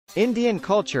Indian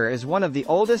culture is one of the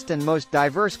oldest and most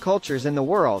diverse cultures in the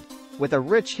world, with a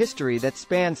rich history that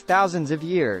spans thousands of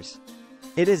years.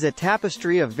 It is a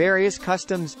tapestry of various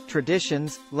customs,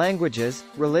 traditions, languages,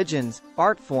 religions,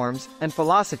 art forms, and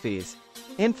philosophies,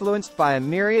 influenced by a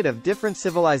myriad of different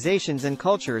civilizations and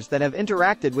cultures that have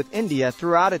interacted with India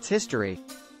throughout its history.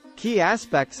 Key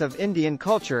aspects of Indian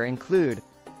culture include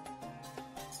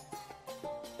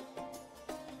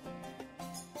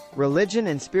religion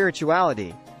and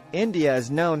spirituality. India is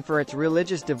known for its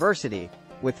religious diversity,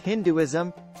 with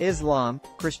Hinduism, Islam,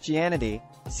 Christianity,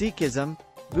 Sikhism,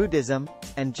 Buddhism,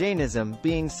 and Jainism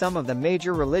being some of the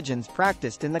major religions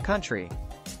practiced in the country.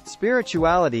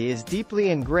 Spirituality is deeply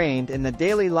ingrained in the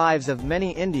daily lives of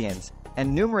many Indians,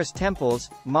 and numerous temples,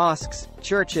 mosques,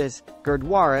 churches,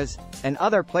 gurdwaras, and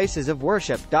other places of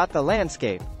worship dot the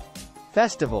landscape.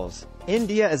 Festivals.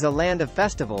 India is a land of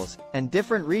festivals, and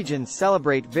different regions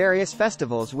celebrate various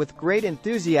festivals with great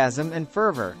enthusiasm and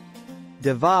fervor.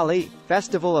 Diwali,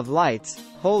 Festival of Lights,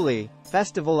 Holi,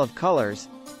 Festival of Colors,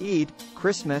 Eid,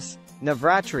 Christmas,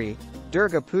 Navratri,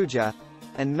 Durga Puja,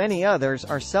 and many others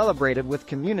are celebrated with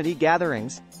community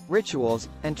gatherings, rituals,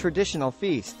 and traditional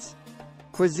feasts.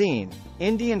 Cuisine.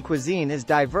 Indian cuisine is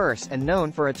diverse and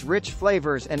known for its rich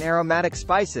flavors and aromatic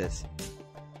spices.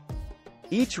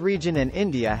 Each region in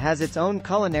India has its own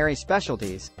culinary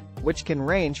specialties, which can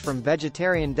range from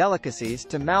vegetarian delicacies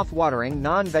to mouth-watering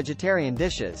non-vegetarian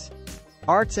dishes.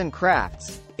 Arts and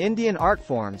crafts. Indian art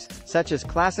forms, such as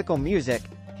classical music,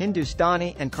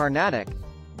 Hindustani and Carnatic,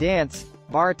 dance,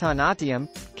 Bharatanatyam,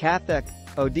 Kathak,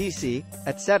 Odissi,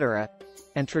 etc.,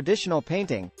 and traditional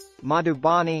painting,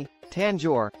 Madhubani,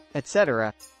 Tanjore,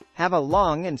 etc., have a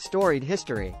long and storied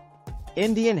history.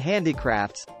 Indian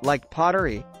handicrafts, like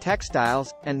pottery,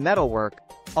 textiles, and metalwork,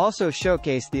 also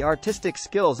showcase the artistic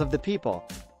skills of the people.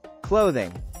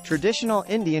 Clothing. Traditional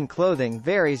Indian clothing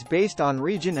varies based on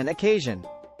region and occasion.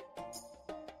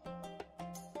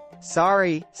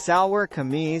 Sari, salwar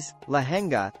kameez,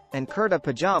 lehenga, and kurta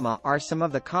pajama are some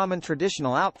of the common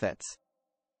traditional outfits.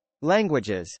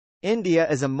 Languages. India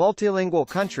is a multilingual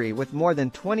country with more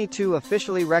than 22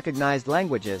 officially recognized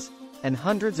languages, and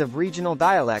hundreds of regional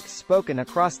dialects spoken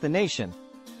across the nation.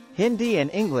 Hindi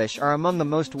and English are among the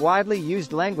most widely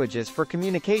used languages for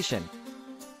communication.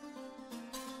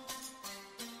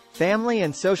 Family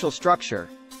and social structure.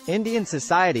 Indian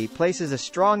society places a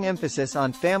strong emphasis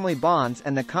on family bonds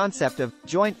and the concept of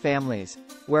joint families,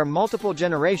 where multiple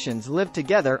generations live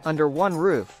together under one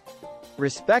roof.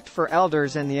 Respect for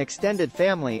elders and the extended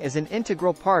family is an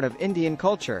integral part of Indian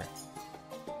culture.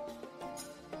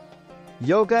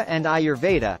 Yoga and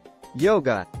Ayurveda.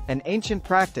 Yoga, an ancient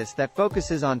practice that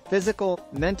focuses on physical,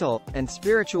 mental, and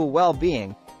spiritual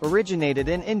well-being, originated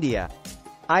in India.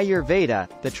 Ayurveda,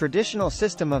 the traditional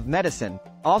system of medicine,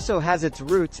 also has its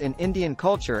roots in Indian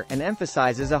culture and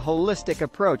emphasizes a holistic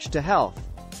approach to health.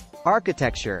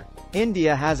 Architecture.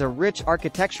 India has a rich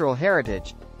architectural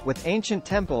heritage, with ancient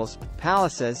temples,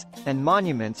 palaces, and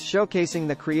monuments showcasing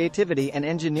the creativity and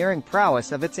engineering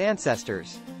prowess of its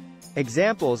ancestors.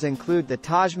 Examples include the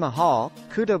Taj Mahal,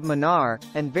 Qutub Minar,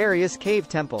 and various cave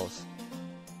temples.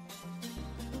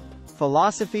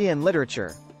 Philosophy and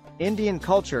literature. Indian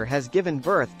culture has given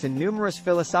birth to numerous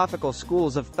philosophical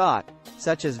schools of thought,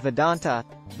 such as Vedanta,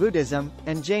 Buddhism,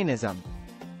 and Jainism.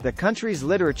 The country's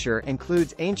literature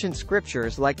includes ancient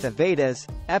scriptures like the Vedas,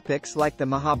 epics like the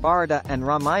Mahabharata and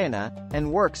Ramayana, and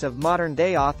works of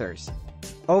modern-day authors.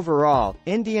 Overall,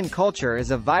 Indian culture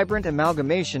is a vibrant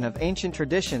amalgamation of ancient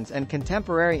traditions and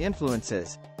contemporary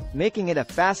influences, making it a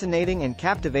fascinating and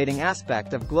captivating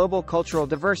aspect of global cultural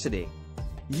diversity.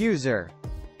 User.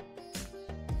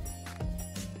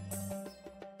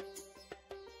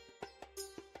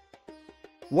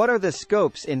 What are the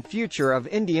scopes in future of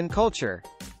Indian culture?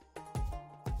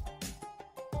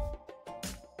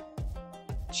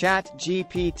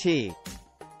 ChatGPT.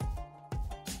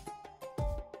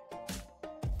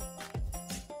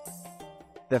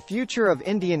 The future of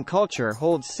Indian culture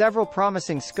holds several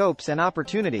promising scopes and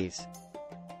opportunities.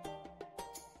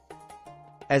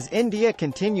 As India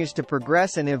continues to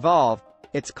progress and evolve,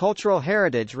 its cultural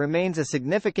heritage remains a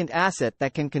significant asset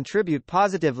that can contribute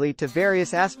positively to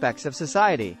various aspects of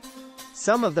society.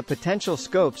 Some of the potential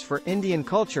scopes for Indian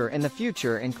culture in the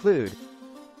future include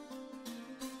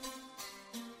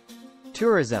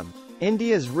tourism.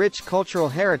 India's rich cultural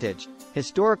heritage,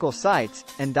 historical sites,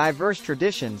 and diverse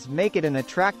traditions make it an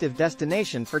attractive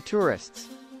destination for tourists.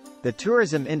 The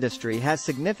tourism industry has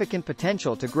significant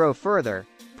potential to grow further,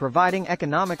 providing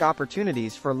economic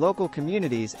opportunities for local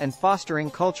communities and fostering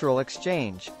cultural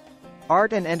exchange.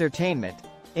 Art and entertainment.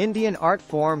 Indian art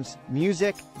forms,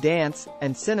 music, dance,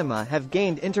 and cinema have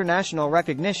gained international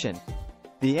recognition.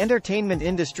 The entertainment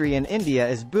industry in India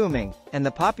is booming, and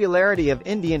the popularity of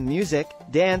Indian music,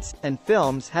 dance, and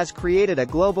films has created a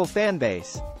global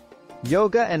fanbase.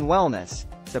 Yoga and wellness.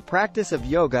 The practice of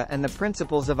yoga and the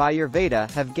principles of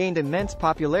Ayurveda have gained immense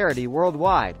popularity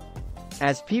worldwide.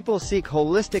 As people seek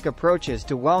holistic approaches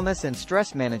to wellness and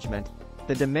stress management,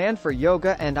 the demand for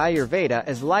yoga and Ayurveda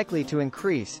is likely to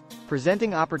increase,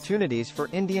 presenting opportunities for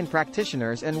Indian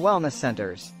practitioners and wellness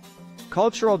centers.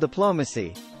 Cultural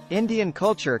diplomacy. Indian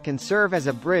culture can serve as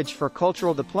a bridge for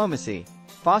cultural diplomacy,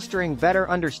 fostering better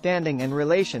understanding and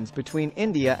relations between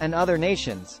India and other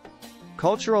nations.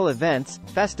 Cultural events,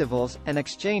 festivals, and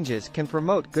exchanges can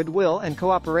promote goodwill and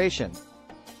cooperation.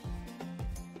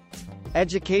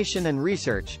 Education and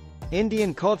research.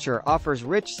 Indian culture offers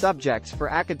rich subjects for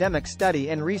academic study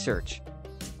and research.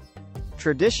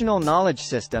 Traditional knowledge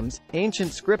systems,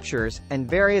 ancient scriptures, and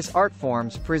various art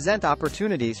forms present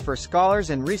opportunities for scholars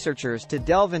and researchers to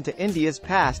delve into India's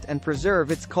past and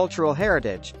preserve its cultural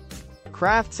heritage.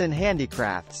 Crafts and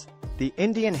handicrafts. The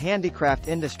Indian handicraft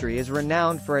industry is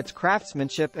renowned for its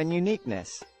craftsmanship and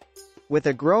uniqueness. With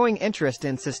a growing interest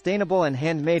in sustainable and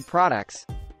handmade products,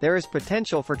 there is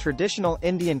potential for traditional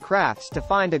Indian crafts to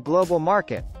find a global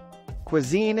market.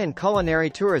 Cuisine and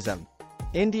culinary tourism.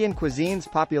 Indian cuisine's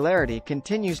popularity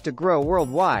continues to grow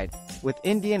worldwide, with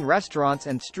Indian restaurants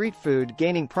and street food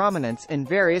gaining prominence in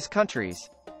various countries.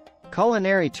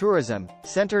 Culinary tourism,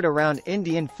 centered around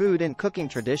Indian food and cooking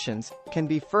traditions, can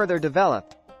be further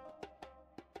developed.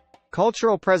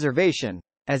 Cultural preservation.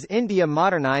 As India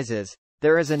modernizes,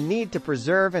 there is a need to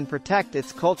preserve and protect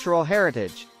its cultural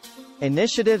heritage.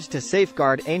 Initiatives to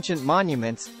safeguard ancient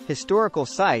monuments, historical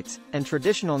sites, and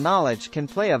traditional knowledge can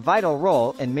play a vital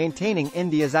role in maintaining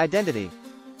India's identity.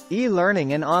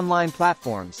 E-learning and online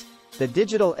platforms. The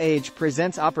digital age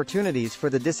presents opportunities for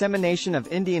the dissemination of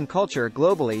Indian culture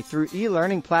globally through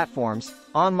e-learning platforms,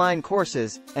 online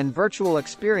courses, and virtual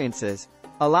experiences,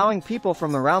 allowing people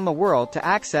from around the world to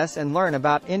access and learn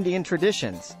about Indian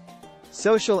traditions.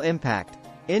 Social impact.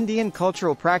 Indian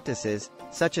cultural practices,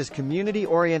 such as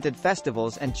community-oriented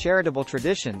festivals and charitable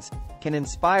traditions, can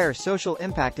inspire social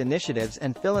impact initiatives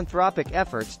and philanthropic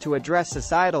efforts to address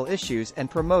societal issues and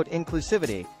promote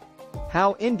inclusivity.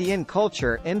 How Indian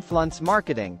culture influences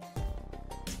marketing.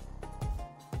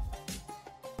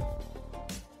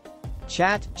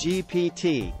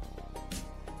 ChatGPT.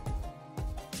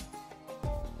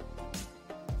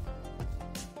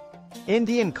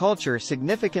 Indian culture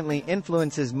significantly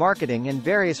influences marketing in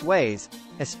various ways,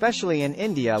 especially in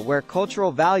India where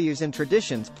cultural values and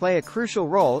traditions play a crucial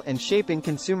role in shaping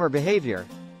consumer behavior.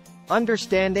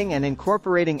 Understanding and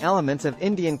incorporating elements of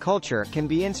Indian culture can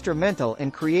be instrumental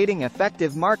in creating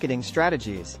effective marketing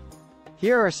strategies.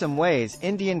 Here are some ways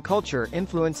Indian culture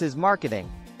influences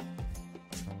marketing.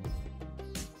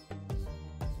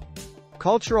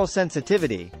 Cultural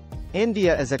sensitivity.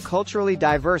 India is a culturally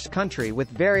diverse country with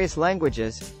various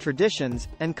languages, traditions,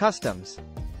 and customs.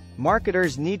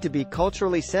 Marketers need to be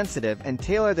culturally sensitive and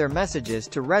tailor their messages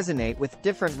to resonate with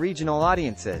different regional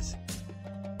audiences.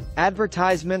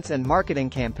 Advertisements and marketing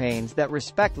campaigns that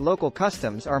respect local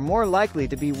customs are more likely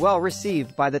to be well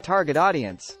received by the target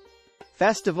audience.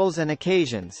 Festivals and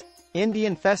occasions.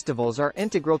 Indian festivals are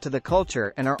integral to the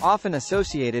culture and are often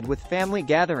associated with family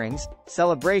gatherings,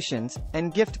 celebrations,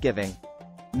 and gift-giving.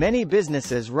 Many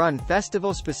businesses run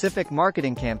festival-specific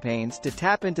marketing campaigns to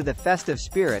tap into the festive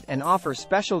spirit and offer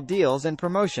special deals and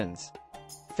promotions.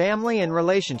 Family and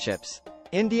relationships.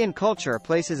 Indian culture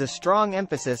places a strong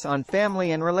emphasis on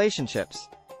family and relationships.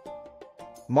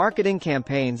 Marketing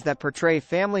campaigns that portray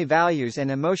family values and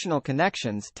emotional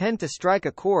connections tend to strike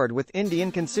a chord with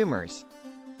Indian consumers.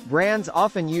 Brands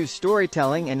often use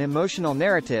storytelling and emotional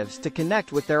narratives to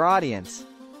connect with their audience.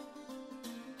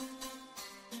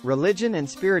 Religion and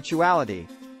spirituality.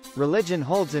 Religion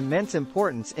holds immense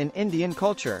importance in Indian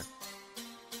culture.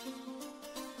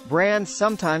 Brands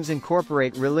sometimes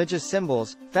incorporate religious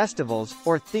symbols, festivals,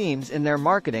 or themes in their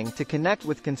marketing to connect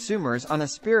with consumers on a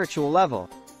spiritual level.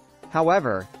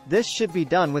 However, this should be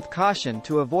done with caution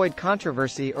to avoid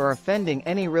controversy or offending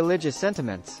any religious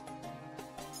sentiments.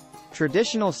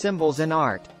 Traditional symbols and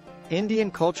art.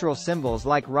 Indian cultural symbols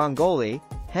like rangoli,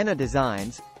 henna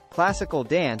designs, classical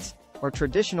dance, or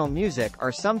traditional music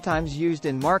are sometimes used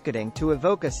in marketing to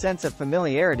evoke a sense of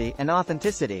familiarity and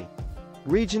authenticity.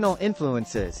 Regional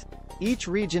influences. Each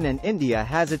region in India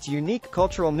has its unique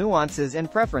cultural nuances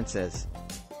and preferences.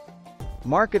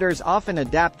 Marketers often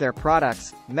adapt their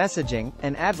products, messaging,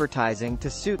 and advertising to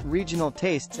suit regional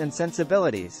tastes and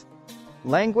sensibilities.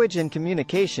 Language and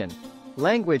communication.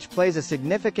 Language plays a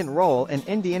significant role in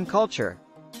Indian culture.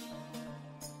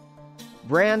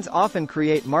 Brands often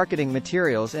create marketing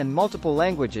materials in multiple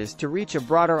languages to reach a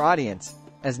broader audience,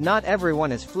 as not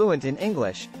everyone is fluent in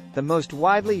English, the most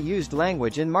widely used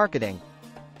language in marketing.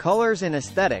 Colors and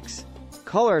aesthetics.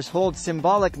 Colors hold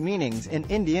symbolic meanings in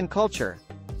Indian culture.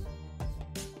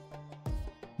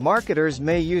 Marketers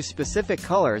may use specific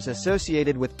colors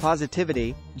associated with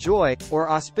positivity, joy, or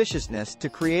auspiciousness to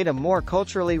create a more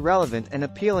culturally relevant and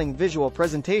appealing visual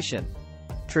presentation.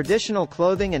 Traditional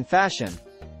clothing and fashion.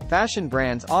 Fashion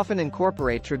brands often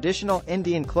incorporate traditional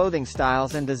Indian clothing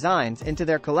styles and designs into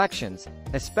their collections,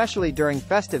 especially during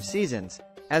festive seasons,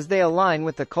 as they align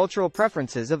with the cultural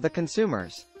preferences of the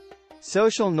consumers.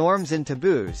 Social norms and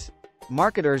taboos.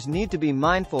 Marketers need to be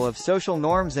mindful of social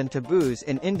norms and taboos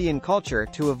in Indian culture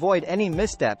to avoid any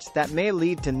missteps that may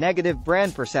lead to negative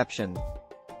brand perception.